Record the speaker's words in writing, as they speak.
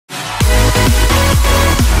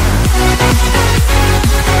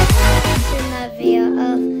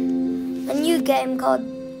called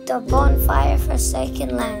the Bonfire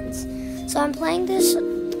Forsaken Lands. So I'm playing this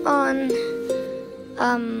on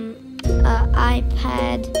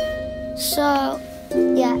iPad. So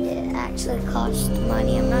yeah, it actually costs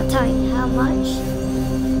money. I'm not telling you how much,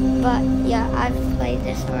 but yeah, I've played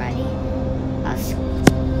this already.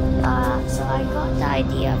 So I got the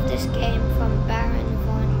idea of this game from Baron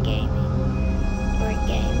Von Gaming or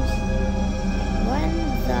Games. When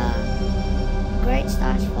the great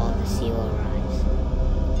stars fall, the sea will rise.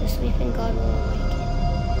 The sleeping god will awaken.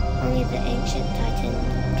 Only the ancient titan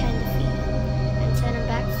can defeat him and send him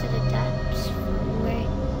back to the depths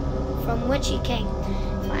from which he came.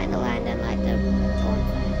 Find the land and light the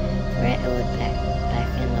bonfire, for it would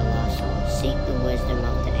beckon the lost soul. Seek the wisdom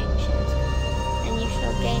of the ancients, and you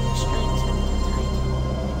shall gain the strength of the titan.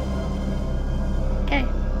 Okay.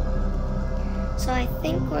 So I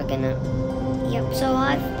think we're gonna... Yep, so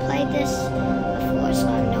I've played this before, so I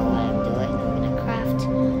know what I'm doing. I'm gonna craft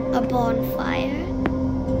a bonfire,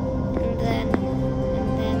 and then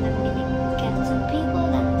I'm gonna get some people,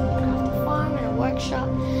 then craft a farm and a workshop.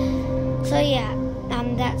 So yeah,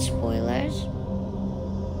 that's spoilers,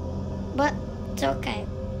 but it's okay.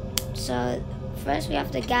 So first we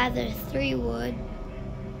have to gather 3 wood.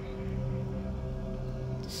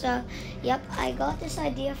 So yep, I got this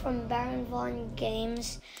idea from Baron Von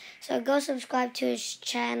Games. So go subscribe to his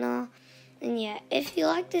channel. And yeah, if you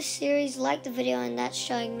like this series, like the video, and that's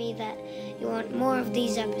showing me that you want more of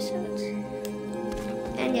these episodes.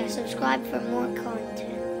 And yeah, subscribe for more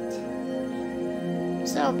content.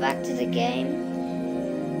 So back to the game.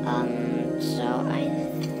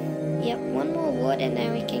 Yep, 1 more wood and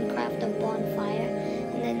then we can craft a bonfire.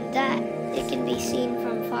 And then that, it can be seen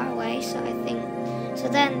from far away, so I think, so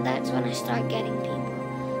then that's when I start getting people.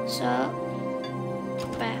 So,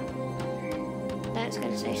 bam. That's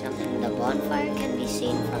gonna say something. The bonfire can be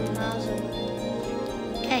seen from miles away.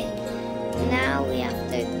 Okay, now we have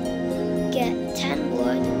to get 10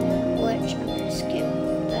 wood, which I'm gonna skip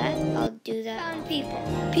that. I'll do that on people.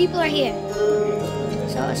 People are here.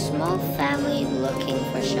 So a small family looking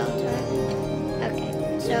for shelter. Okay,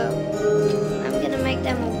 so I'm gonna make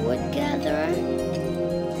them a wood gatherer.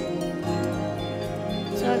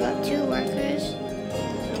 So I got 2 workers,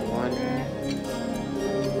 a wanderer,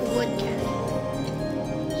 a wood gatherer.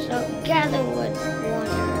 So gather wood,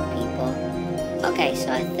 wanderer people. Okay,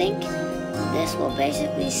 so I think this will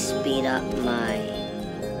basically speed up my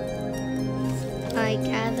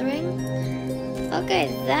gathering.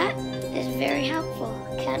 Okay, that is very helpful.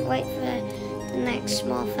 Can't wait for the next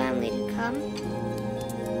small family to come.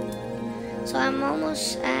 So I'm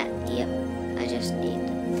almost at, yep, I just need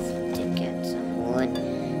to get some wood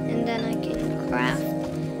and then I can craft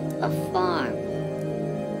a farm.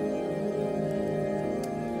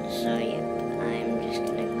 So yep, I'm just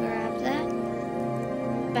gonna grab that.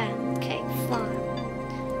 Bam, okay, farm.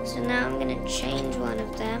 So now I'm gonna change one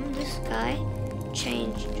of them. This guy,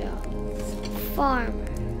 change job. Farmer.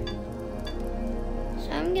 So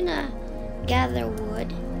I'm gonna gather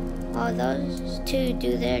wood while those 2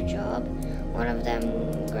 do their job. One of them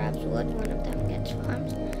grabs wood, one of them gets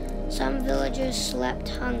farms. Some villagers slept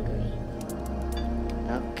hungry.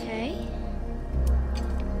 Okay.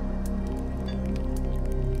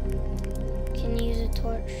 Can use a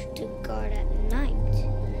torch to guard at night.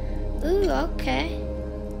 Ooh, okay.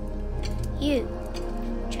 You,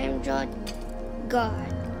 change job,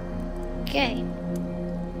 guard. Okay.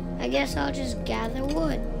 I guess I'll just gather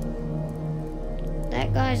wood.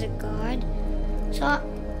 That guy's a guard. So,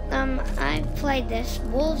 I've played this.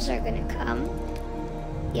 Wolves are gonna come.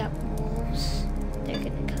 Yep, wolves. They're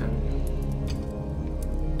gonna come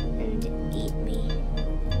and eat me.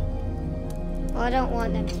 Well, I don't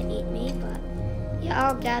want them to eat me, but yeah,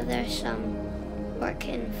 I'll gather some work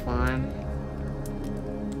and farm.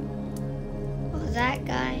 Well, that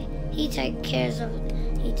guy, he takes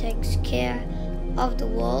care of the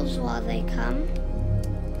wolves while they come.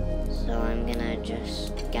 So I'm gonna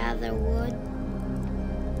just gather wood.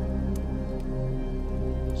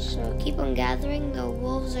 So keep on gathering, the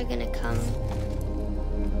wolves are gonna come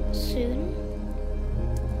soon.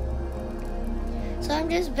 So I'm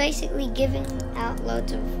just basically giving out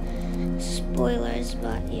loads of spoilers,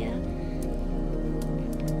 but yeah.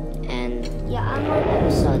 And yeah, I'm on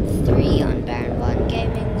episode 3 on Baron Von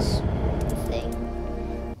Gaming's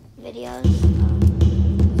videos.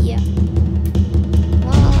 Yeah.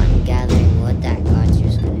 While I'm gathering wood, that guy's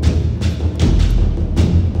just gonna do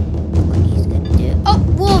what he's gonna do. Oh,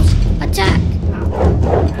 wolves! Attack!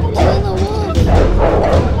 Kill the wolf!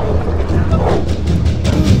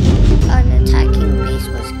 An attacking beast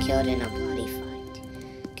was killed in a bloody fight.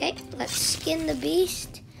 Okay, let's skin the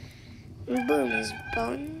beast. And boom, his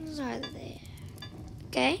bones are there.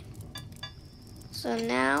 Okay? So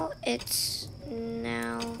now it's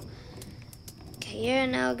okay, you're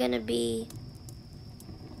now gonna be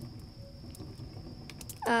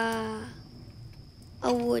a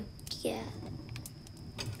wood, yeah.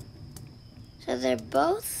 So they're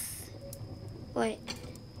both, wait.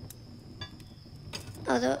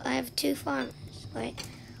 Although I have two farmers, wait.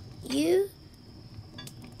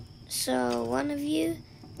 So one of you,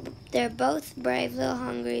 they're both brave, little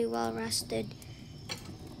hungry, well rested.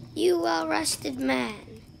 You well rested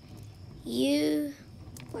man. You,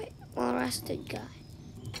 wait, well rested guy.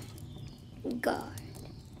 Guard.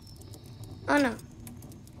 Oh no.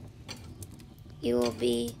 You will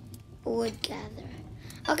be a wood gatherer.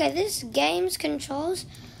 Okay, this game's controls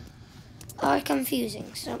are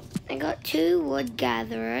confusing. So I got two wood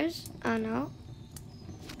gatherers. Oh no.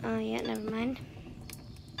 Oh yeah, never mind.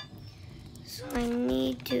 So I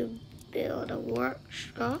need to build a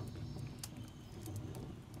workshop.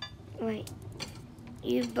 Wait,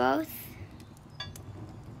 you both,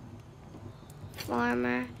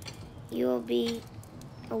 farmer, you will be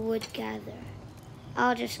a wood gatherer.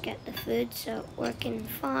 I'll just get the food, so working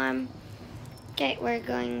farm. Okay, we're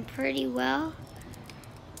going pretty well.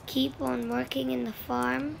 Keep on working in the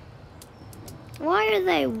farm. Why are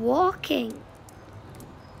they walking?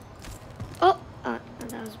 Oh, that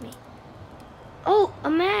was me. Oh, a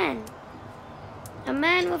man. A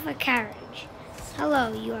man with a carriage.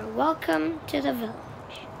 Hello, you are welcome to the village.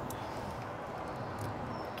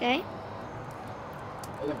 Okay.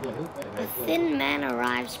 A thin man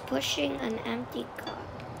arrives pushing an empty cart.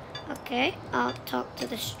 Okay, I'll talk to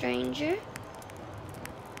the stranger.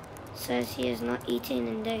 Says he has not eaten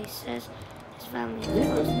in days. Says his family is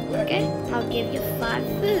lost. Okay, I'll give you 5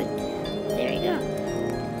 food. There you go.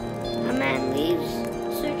 A man leaves.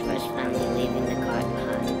 Search for his family, leaving the cart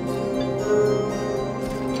behind.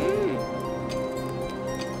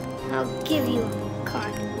 I'll give you a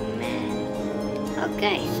cart, man.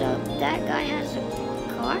 Okay, so that guy has a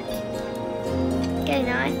cart. Okay,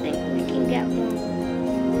 now I think we can get one.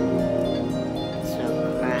 So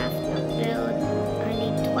craft, build. I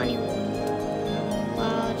need 20 wood.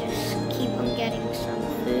 Well, I'll just keep on getting some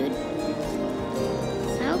food.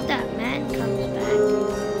 I hope that man comes back.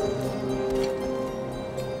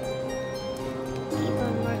 Keep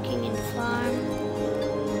on working in farm.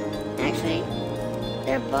 Actually,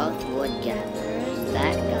 they're both wood gatherers.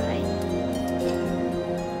 That guy,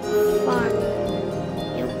 farmer.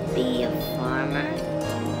 You'll be a farmer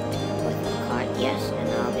with a cart, yes, and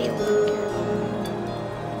I'll be a wood gatherer.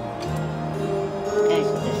 Okay, so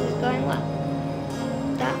this is going well.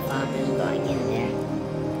 That farm is going in there.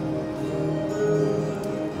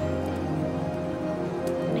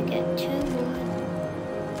 I'm gonna get 2 wood.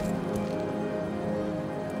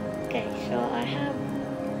 Okay, so I have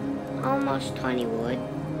almost 20 wood.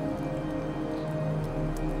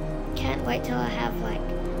 Can't wait till I have like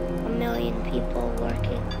 1 million people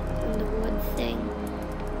working on the wood thing.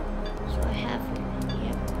 So I have,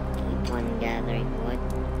 yep, keep on gathering wood.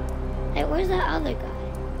 Hey, where's that other guy?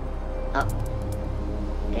 Oh,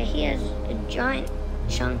 okay, he has a giant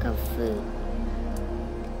chunk of food.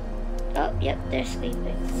 Oh, yep, they're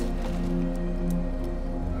sleeping.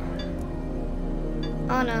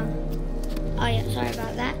 Oh no. Oh yeah, sorry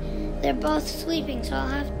about that. They're both sleeping, so I'll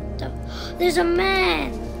have to... There's a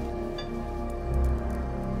man!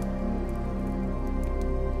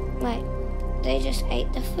 Wait, they just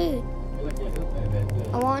ate the food.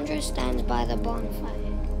 A wanderer stands by the bonfire.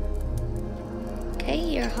 Okay,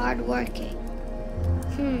 you're hardworking.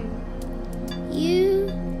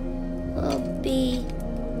 You will be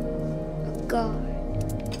a guard.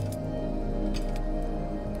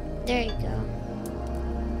 There you go.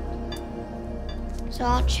 So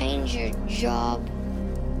I'll change your job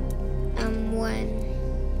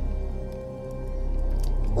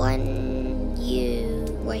when you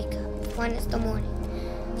wake up, when it's the morning.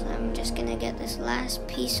 So I'm just gonna get this last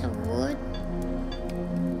piece of wood.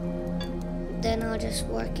 Then I'll just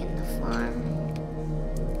work in the farm.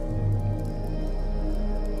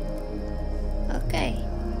 Okay,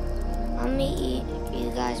 I'll meet you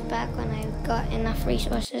guys back when I've got enough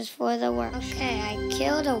resources for the work. Okay, I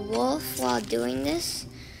killed a wolf while doing this.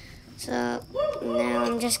 So now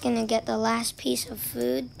I'm just gonna get the last piece of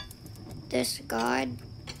food. Discard.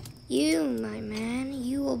 You, my man,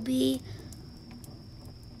 you will be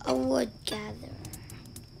a wood gatherer.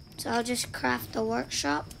 So I'll just craft a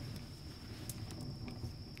workshop.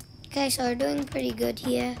 Okay, so we're doing pretty good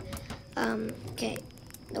here. Okay,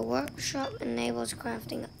 the workshop enables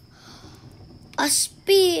crafting a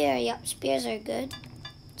spear. Yep, spears are good.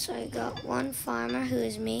 So I got 1 farmer, who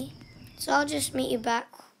is me. So I'll just meet you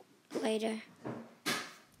back later.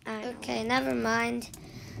 Okay, never mind.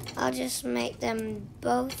 I'll just make them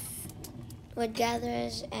both wood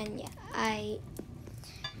gatherers, and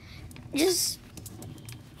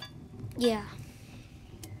yeah,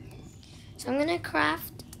 So I'm gonna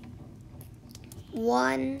craft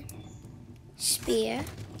one spear.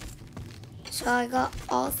 So I got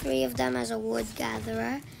all 3 of them as a wood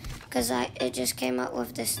gatherer, because it just came up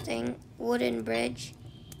with this thing, wooden bridge.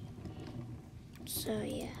 So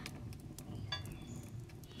yeah.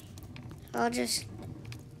 I'll just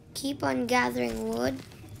keep on gathering wood.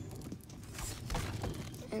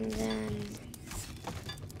 And then...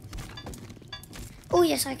 oh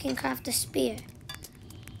yes, I can craft a spear.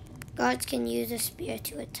 Guards can use a spear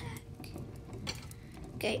to attack.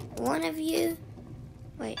 Okay, one of you...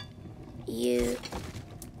 wait. You...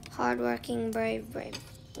 hardworking, brave.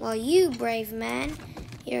 Well, you, brave man,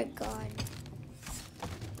 you're a guard.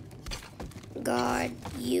 Guard,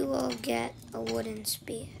 you will get a wooden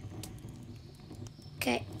spear.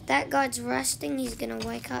 Okay, that guard's resting. He's gonna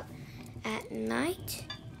wake up at night.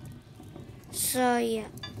 So yeah,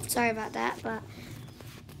 sorry about that, but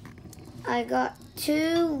I got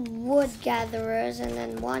 2 wood gatherers and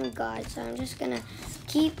then 1 guard. So I'm just gonna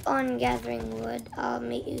keep on gathering wood. I'll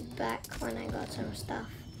meet you back when I got some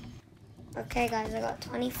stuff. Okay guys, I got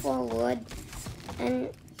 24 wood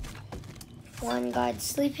and 1 guard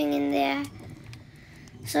sleeping in there.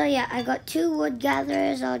 So yeah, I got 2 wood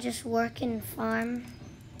gatherers. I'll just work and farm.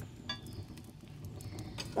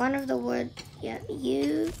 One of the wood, yeah,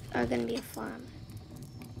 you are gonna be a farmer.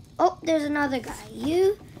 Oh, there's another guy.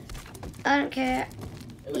 You, I don't care.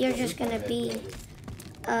 You're just gonna be,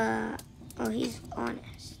 oh, he's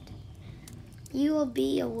honest. You will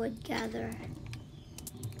be a wood gatherer.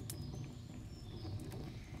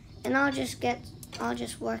 And I'll just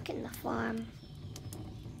work in the farm.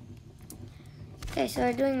 Okay, so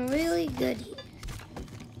we're doing really good here.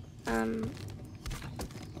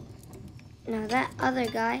 Now that other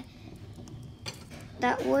guy,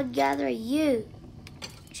 that wood gatherer, you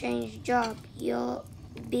change job. You'll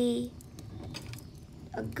be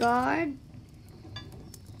a guard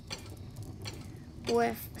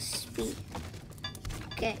with speed.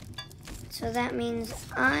 Okay, so that means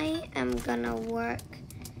I am gonna work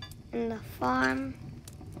in the farm.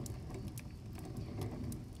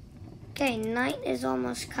 Okay, night is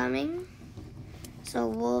almost coming, so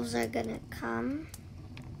wolves are gonna come.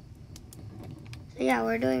 So yeah,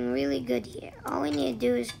 we're doing really good here. All we need to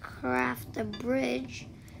do is craft a bridge,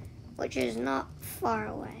 which is not far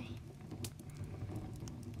away.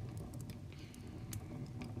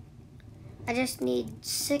 I just need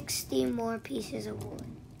 60 more pieces of wood.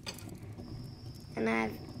 And I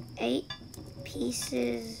have 8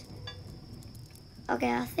 pieces.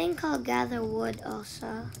 Okay, I think I'll gather wood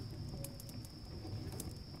also.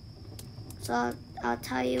 So I'll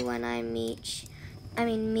tell you when I meet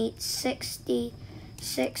 60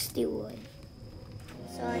 wood.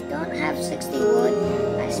 So I don't have 60 wood.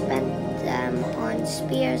 I spent them on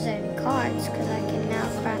spears and carts because I can now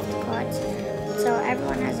craft carts. So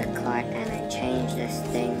everyone has a cart, and I changed this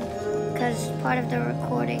thing because part of the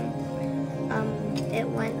recording, it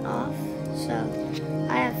went off. So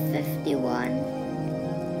I have 51.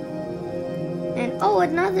 And oh,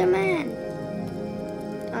 another man.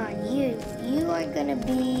 You are gonna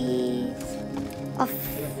be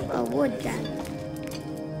a wood gatherer.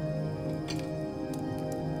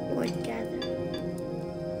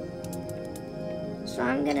 So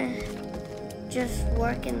I'm gonna just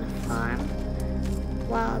work in the farm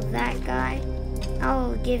while that guy,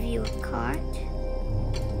 I'll give you a cart.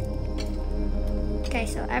 Okay,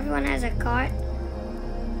 so everyone has a cart.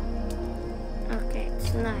 Okay,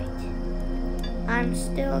 it's night.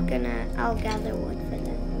 I'll gather wood for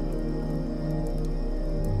them.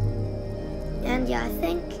 And yeah, I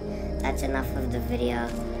think that's enough of the video.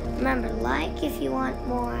 Remember, like if you want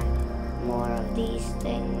more of these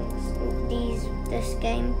things, this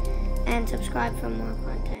game, and subscribe for more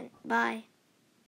content. Bye.